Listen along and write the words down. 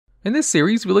In this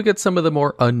series, we look at some of the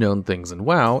more unknown things in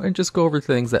WoW and just go over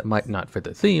things that might not fit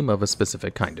the theme of a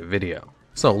specific kind of video.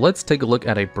 So let's take a look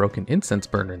at a broken incense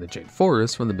burner in the Jade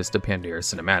Forest from the Mists of Pandaria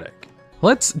cinematic.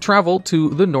 Let's travel to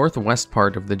the northwest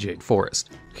part of the Jade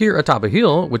Forest. Here atop a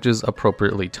hill, which is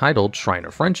appropriately titled Shrine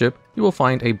of Friendship, you will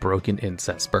find a broken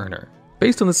incense burner.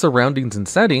 Based on the surroundings and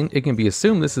setting, it can be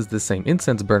assumed this is the same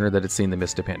incense burner that is seen in the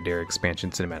Mists of Pandaria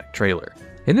expansion cinematic trailer.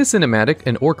 In this cinematic,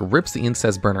 an orc rips the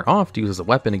incense burner off to use as a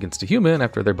weapon against a human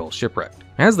after they're both shipwrecked.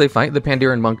 As they fight, the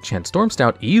Pandaren monk Chen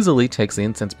Stormstout easily takes the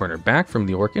incense burner back from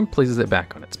the orc and places it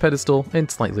back on its pedestal and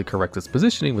slightly corrects its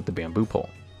positioning with the bamboo pole.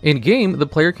 In-game, the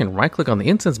player can right-click on the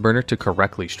incense burner to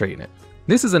correctly straighten it.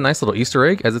 This is a nice little Easter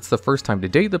egg, as it's the first time to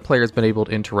date the player has been able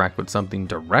to interact with something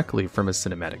directly from a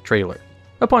cinematic trailer.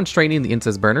 Upon straightening the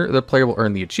incense burner, the player will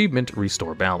earn the achievement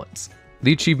Restore Balance.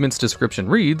 The achievement's description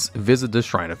reads, visit the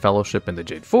Shrine of Fellowship in the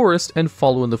Jade Forest and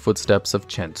follow in the footsteps of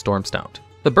Chen Stormstout.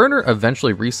 The burner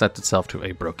eventually resets itself to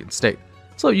a broken state,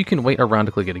 so you can wait around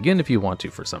to click it again if you want to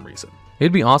for some reason.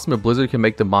 It'd be awesome if Blizzard can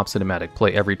make the mob cinematic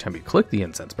play every time you click the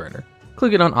incense burner.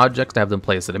 Clicking on objects to have them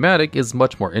play a cinematic is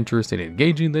much more interesting and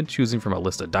engaging than choosing from a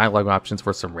list of dialogue options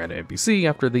for some random NPC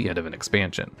after the end of an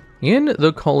expansion. In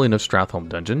the Calling of Stratholme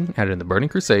dungeon, added in the Burning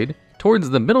Crusade,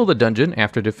 towards the middle of the dungeon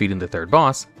after defeating the third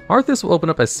boss, Arthas will open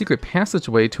up a secret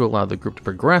passageway to allow the group to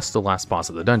progress to the last boss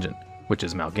of the dungeon, which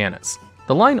is Mal'Ganis.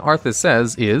 The line Arthas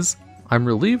says is, "I'm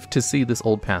relieved to see this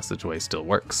old passageway still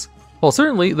works." While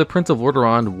certainly the Prince of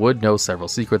Lordaeron would know several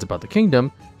secrets about the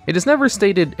kingdom, it is never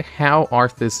stated how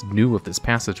Arthas knew of this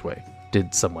passageway.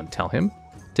 Did someone tell him?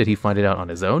 Did he find it out on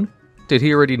his own? Did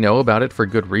he already know about it for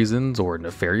good reasons or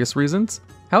nefarious reasons?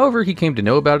 However he came to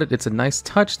know about it, it's a nice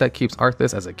touch that keeps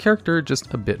Arthas as a character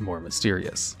just a bit more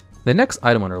mysterious. The next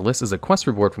item on our list is a quest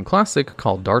reward from Classic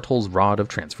called Dartle's Rod of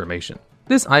Transformation.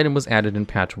 This item was added in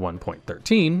patch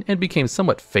 1.13 and became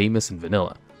somewhat famous in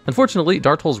vanilla. Unfortunately,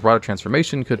 Dartle's Rod of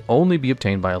Transformation could only be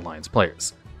obtained by Alliance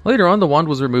players. Later on, the wand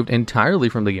was removed entirely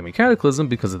from the gaming Cataclysm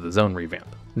because of the zone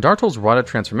revamp. Dartle's Rod of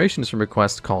Transformation is from a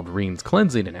quest called Reen's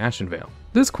Cleansing in Ashenvale.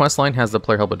 This questline has the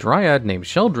player help a dryad named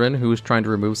Sheldrin who is trying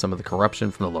to remove some of the corruption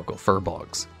from the local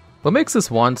furbogs. What makes this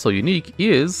wand so unique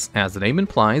is, as the name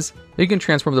implies, it can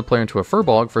transform the player into a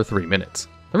furbog for 3 minutes.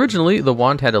 Originally, the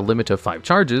wand had a limit of 5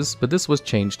 charges, but this was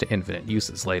changed to infinite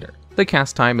uses later. The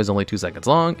cast time is only 2 seconds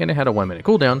long, and it had a 1-minute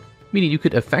cooldown, meaning you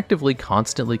could effectively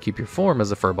constantly keep your form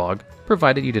as a furbog,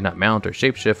 provided you did not mount or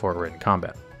shapeshift or were in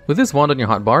combat. With this wand on your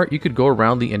hotbar, you could go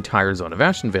around the entire zone of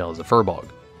Ashenvale as a furbog.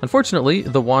 Unfortunately,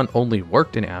 the wand only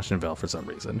worked in Ashenvale for some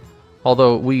reason,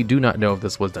 although we do not know if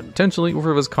this was done intentionally or if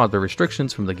it was caused by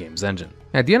restrictions from the game's engine.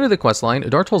 At the end of the questline,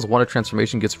 Dartle's Wand of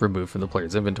Transformation gets removed from the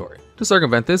player's inventory. To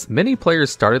circumvent this, many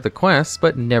players started the quest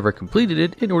but never completed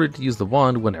it in order to use the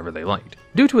wand whenever they liked.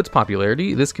 Due to its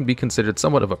popularity, this can be considered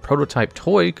somewhat of a prototype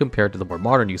toy compared to the more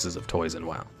modern uses of toys in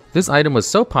WoW. This item was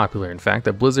so popular in fact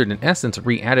that Blizzard in essence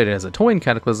re-added it as a toy in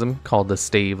Cataclysm called the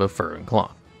Stave of Fur and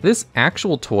Claw. This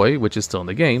actual toy, which is still in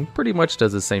the game, pretty much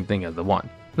does the same thing as the wand.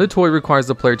 The toy requires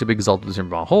the player to be exalted to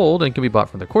Timbermaw Hold and can be bought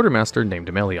from the quartermaster named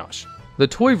Ameliosh. The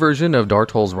toy version of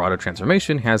Dartle's Rod of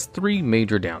Transformation has 3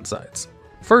 major downsides.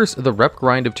 First, the rep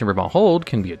grind of Timbermaw Hold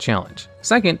can be a challenge.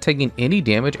 Second, taking any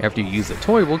damage after you use the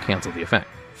toy will cancel the effect.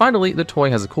 Finally, the toy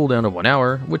has a cooldown of 1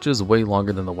 hour, which is way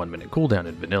longer than the 1-minute cooldown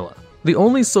in vanilla. The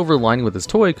only silver lining with this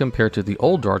toy compared to the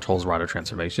old Dartle's Rod of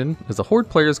Transformation is the Horde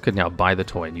players could now buy the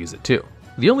toy and use it too.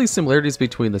 The only similarities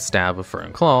between the Stave of Fur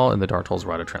and Claw and the Dartle's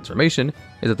Rod of Transformation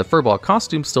is that the furbog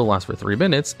costume still lasts for 3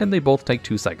 minutes and they both take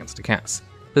 2 seconds to cast.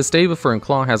 The Stave of Fur and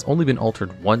Claw has only been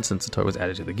altered once since the toy was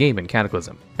added to the game in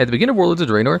Cataclysm. At the beginning of Warlords of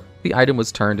Draenor, the item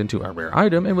was turned into a rare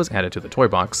item and was added to the toy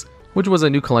box, which was a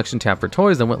new collection tab for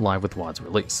toys that went live with WoW's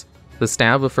release. The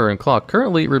Stave of Fur and Claw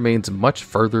currently remains much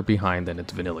further behind than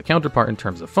its vanilla counterpart in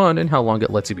terms of fun and how long it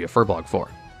lets you be a furbog for.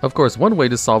 Of course, one way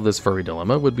to solve this furry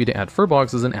dilemma would be to add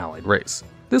furbogs as an allied race.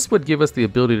 This would give us the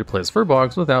ability to play as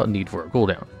furbogs without need for a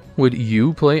cooldown. Would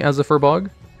you play as a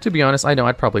furbog? To be honest, I know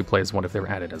I'd probably play as one if they were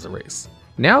added as a race.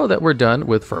 Now that we're done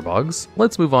with furbogs,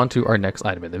 let's move on to our next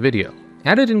item in the video.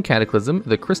 Added in Cataclysm,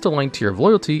 the Crystalline Tier of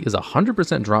Loyalty is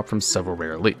 100% drop from several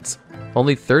rare elites.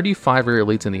 Only 35 rare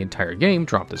elites in the entire game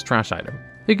drop this trash item.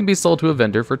 It can be sold to a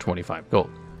vendor for 25 gold.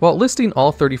 While listing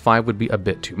all 35 would be a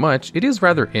bit too much, it is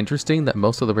rather interesting that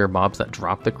most of the rare mobs that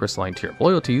drop the Crystalline Tier of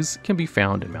Loyalties can be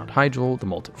found in Mount Hyjal, the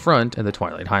Molten Front, and the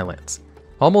Twilight Highlands.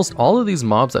 Almost all of these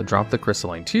mobs that drop the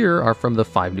Crystalline Tier are from the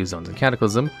 5 new zones in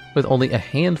Cataclysm, with only a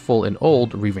handful in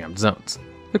old, revamped zones.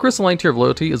 The Crystalline Tier of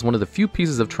Loyalty is one of the few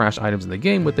pieces of trash items in the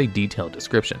game with a detailed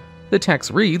description. The text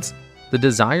reads, the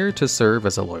desire to serve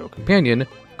as a loyal companion,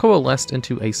 coalesced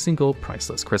into a single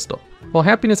priceless crystal. While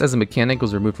happiness as a mechanic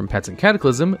was removed from pets in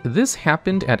Cataclysm, this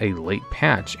happened at a late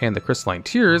patch, and the crystalline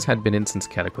tears had been in since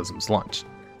Cataclysm's launch.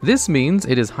 This means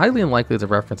it is highly unlikely the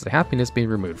reference to happiness being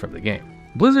removed from the game.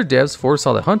 Blizzard devs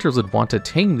foresaw that hunters would want to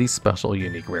tame these special,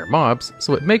 unique, rare mobs,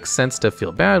 so it makes sense to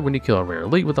feel bad when you kill a rare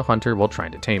elite with a hunter while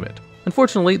trying to tame it.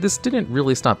 Unfortunately, this didn't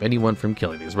really stop anyone from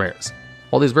killing these rares.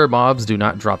 While these rare mobs do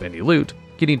not drop any loot,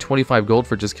 getting 25 gold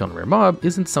for just killing a rare mob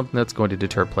isn't something that's going to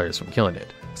deter players from killing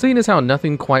it. Seeing as how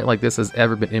nothing quite like this has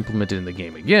ever been implemented in the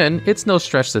game again, it's no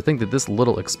stretch to think that this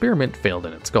little experiment failed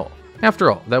in its goal.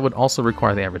 After all, that would also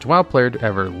require the average WoW player to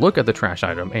ever look at the trash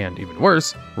item and, even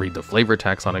worse, read the flavor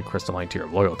text on a crystalline tier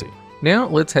of loyalty. Now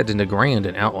let's head to Nagrand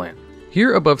in Outland.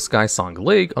 Here above Skysong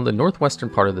Lake, on the northwestern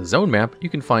part of the zone map, you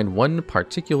can find one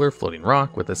particular floating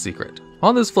rock with a secret.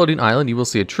 On this floating island, you will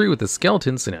see a tree with a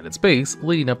skeleton sitting at its base,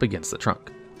 leaning up against the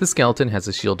trunk. The skeleton has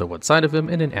a shield to one side of him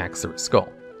and an axe through his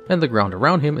skull, and the ground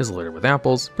around him is littered with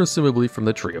apples, presumably from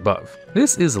the tree above.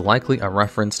 This is likely a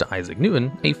reference to Isaac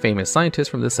Newton, a famous scientist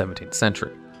from the 17th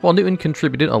century. While Newton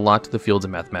contributed a lot to the fields of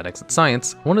mathematics and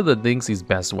science, one of the things he's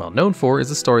best well known for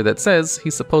is a story that says he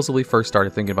supposedly first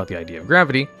started thinking about the idea of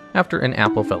gravity after an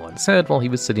apple fell on his head while he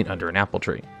was sitting under an apple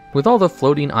tree. With all the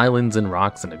floating islands and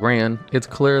rocks in Nagrand, it's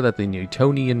clear that the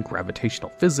Newtonian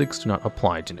gravitational physics do not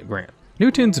apply to Nagrand.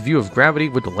 Newton's view of gravity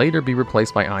would later be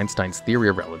replaced by Einstein's theory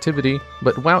of relativity,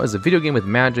 but WoW is a video game with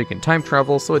magic and time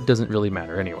travel, so it doesn't really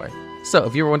matter anyway. So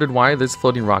if you wondered why there's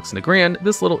floating rocks in Nagrand,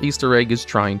 this little Easter egg is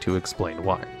trying to explain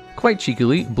why. Quite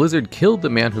cheekily, Blizzard killed the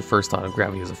man who first thought of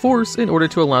gravity as a force in order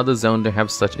to allow the zone to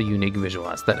have such a unique visual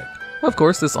aesthetic. Of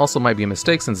course, this also might be a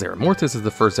mistake since Zereth Mortis is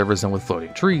the first ever zone with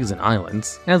floating trees and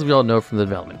islands, as we all know from the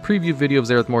development preview video of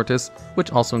Zereth Mortis,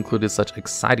 which also included such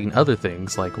exciting other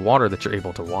things like water that you're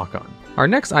able to walk on. Our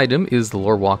next item is the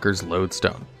Lorewalker's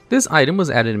Lodestone. This item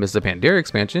was added in Mists of Pandaria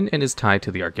expansion and is tied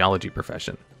to the archaeology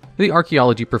profession. The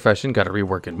archaeology profession got a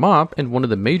rework in MoP, and one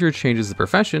of the major changes to the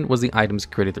profession was the items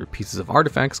created through pieces of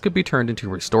artifacts could be turned into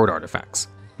restored artifacts,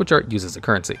 which are used as a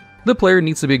currency. The player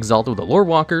needs to be exalted with the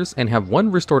Lorewalkers and have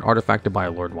one restored artifact to buy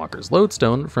a Lorewalker's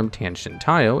Lodestone from Tanshin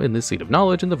Tayo in the Seat of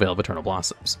Knowledge in the Veil of Eternal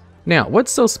Blossoms. Now,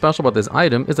 what's so special about this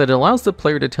item is that it allows the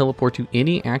player to teleport to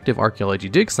any active archaeology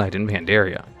dig site in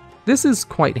Pandaria. This is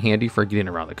quite handy for getting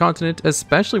around the continent,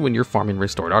 especially when you're farming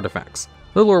restored artifacts.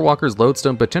 The Lorewalker's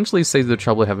Lodestone potentially saves you the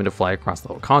trouble of having to fly across the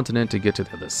whole continent to get to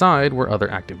the other side where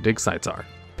other active dig sites are.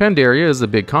 Pandaria is a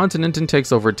big continent and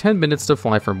takes over 10 minutes to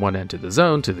fly from one end of the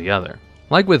zone to the other.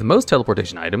 Like with most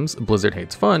teleportation items, Blizzard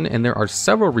hates fun, and there are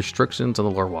several restrictions on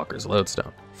the Lorewalker's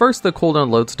Lodestone. First, the cooldown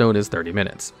Lodestone is 30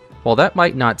 minutes. While that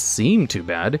might not seem too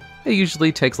bad, it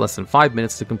usually takes less than 5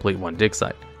 minutes to complete one dig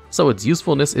site, so its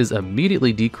usefulness is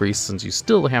immediately decreased since you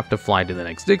still have to fly to the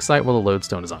next dig site while the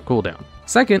Lodestone is on cooldown.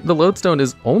 Second, the Lodestone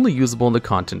is only usable in the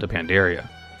continent of Pandaria.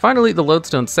 Finally, the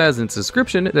Lodestone says in its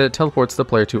description that it teleports the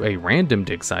player to a random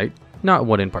dig site, not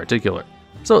one in particular.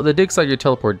 So the dig site you're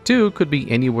teleported to could be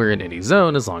anywhere in any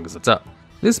zone as long as it's up.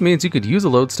 This means you could use a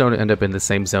Lodestone to end up in the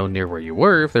same zone near where you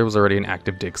were if there was already an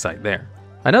active dig site there.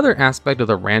 Another aspect of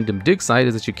the random dig site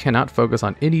is that you cannot focus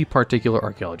on any particular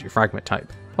archaeology fragment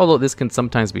type, although this can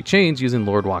sometimes be changed using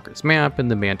Lordwalker's map and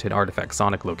the Manted Artifact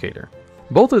Sonic Locator.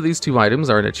 Both of these two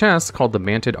items are in a chest called the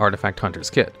Manted Artifact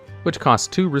Hunter's Kit, which costs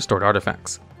 2 restored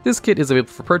artifacts. This kit is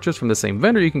available for purchase from the same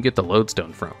vendor you can get the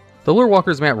Lodestone from. The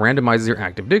Lorewalker's map randomizes your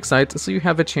active dig sites, so you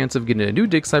have a chance of getting a new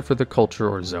dig site for the culture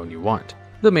or zone you want.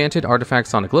 The Manted Artifact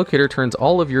Sonic Locator turns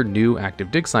all of your new active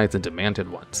dig sites into manted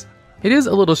ones. It is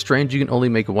a little strange you can only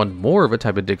make one more of a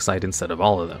type of dig site instead of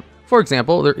all of them. For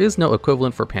example, there is no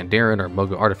equivalent for Pandaren or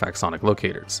Mogo Artifact Sonic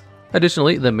Locators.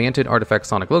 Additionally, the Manted Artifact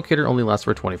Sonic Locator only lasts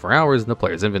for 24 hours in the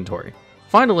player's inventory.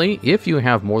 Finally, if you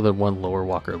have more than one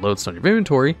Lorewalker Lodestone in your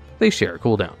inventory, they share a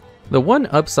cooldown. The one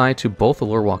upside to both the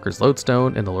Lorewalker's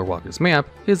Lodestone and the Lorewalker's map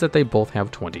is that they both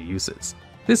have 20 uses.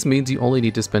 This means you only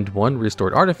need to spend one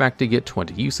restored artifact to get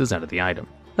 20 uses out of the item.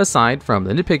 Aside from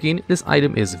the nitpicking, this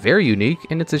item is very unique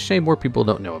and it's a shame more people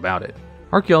don't know about it.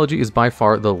 Archaeology is by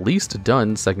far the least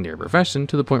done secondary profession,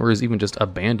 to the point where it's even just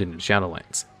abandoned in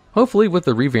Shadowlands. Hopefully with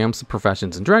the revamps of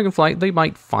professions in Dragonflight, they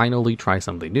might finally try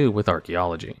something new with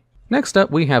archaeology. Next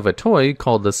up, we have a toy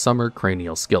called the Summer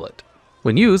Cranial Skillet.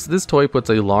 When used, this toy puts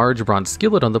a large bronze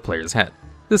skillet on the player's head.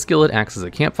 The skillet acts as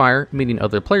a campfire, meaning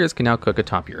other players can now cook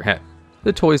atop your head.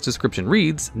 The toy's description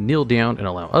reads, "Kneel down and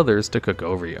allow others to cook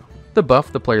over you." The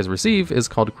buff the players receive is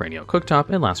called Cranial Cooktop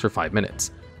and lasts for 5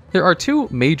 minutes. There are 2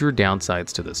 major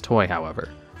downsides to this toy, however.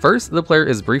 First, the player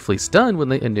is briefly stunned when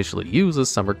they initially use a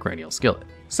Summer Cranial Skillet.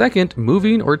 Second,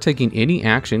 moving or taking any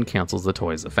action cancels the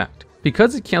toy's effect.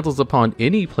 Because it cancels upon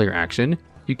any player action,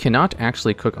 you cannot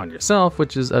actually cook on yourself,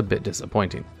 which is a bit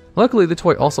disappointing. Luckily, the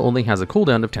toy also only has a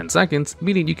cooldown of 10 seconds,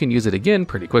 meaning you can use it again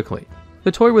pretty quickly.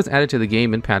 The toy was added to the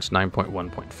game in patch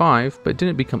 9.1.5, but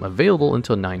didn't become available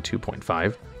until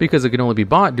 9.2.5 because it could only be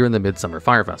bought during the Midsummer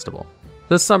Fire Festival.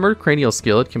 The Summer Cranial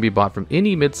Skillet can be bought from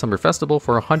any Midsummer Festival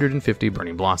for 150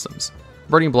 Burning Blossoms.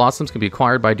 Burning Blossoms can be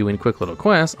acquired by doing quick little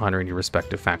quests, honoring your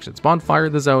respective faction's bonfire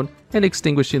in the zone, and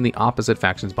extinguishing the opposite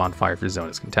faction's bonfire if your zone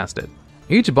is contested.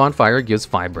 Each bonfire gives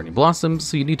 5 Burning Blossoms,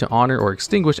 so you need to honor or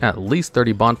extinguish at least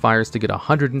 30 bonfires to get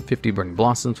 150 Burning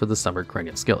Blossoms for the Summer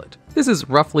Cranial Skillet. This is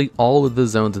roughly all of the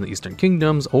zones in the Eastern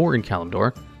Kingdoms or in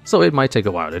Kalimdor, so it might take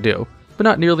a while to do, but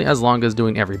not nearly as long as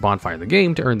doing every bonfire in the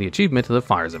game to earn the achievement of the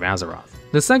Fires of Azeroth.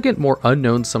 The second, more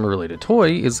unknown summer-related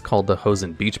toy is called the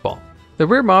Hosen Beach Ball. The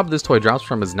rare mob this toy drops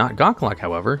from is not Goklok,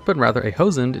 however, but rather a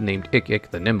Hosend named Ik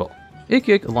the Nimble.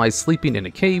 Ik lies sleeping in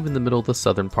a cave in the middle of the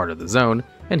southern part of the zone,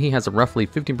 and he has a roughly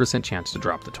 15% chance to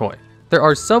drop the toy. There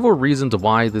are several reasons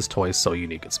why this toy is so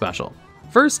unique and special.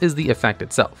 First is the effect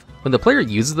itself. When the player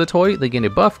uses the toy, they gain a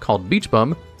buff called Beach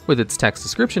Bum, with its text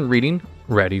description reading,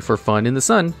 "Ready for fun in the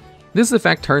sun." This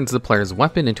effect turns the player's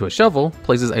weapon into a shovel,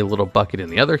 places a little bucket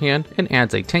in the other hand, and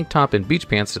adds a tank top and beach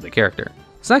pants to the character.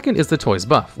 Second is the toy's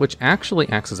buff, which actually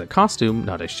acts as a costume,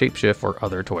 not a shapeshift or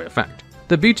other toy effect.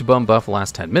 The Beach Bum buff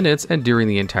lasts 10 minutes, and during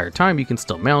the entire time you can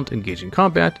still mount, engage in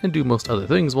combat, and do most other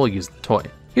things while using the toy.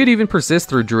 It even persists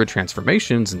through druid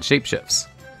transformations and shapeshifts.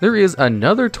 There is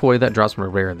another toy that drops from a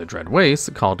rare in the Dread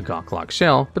Waste called Goklok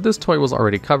Shell, but this toy was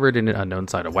already covered in an Unknown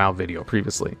Side of WoW video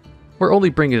previously. We're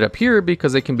only bringing it up here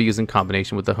because it can be used in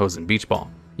combination with the Hosen Beach Ball.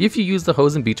 If you use the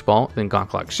Hosen Beach Ball, then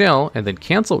Goklok Shell, and then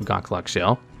cancel Goklok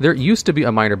Shell, there used to be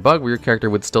a minor bug where your character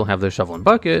would still have the shovel and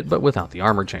bucket, but without the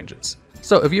armor changes.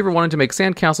 So if you ever wanted to make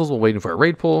sandcastles while waiting for a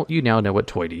raid pull, you now know what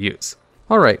toy to use.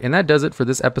 Alright, and that does it for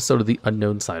this episode of the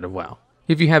Unknown Side of WoW.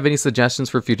 If you have any suggestions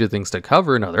for future things to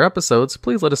cover in other episodes,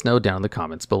 please let us know down in the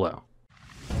comments below.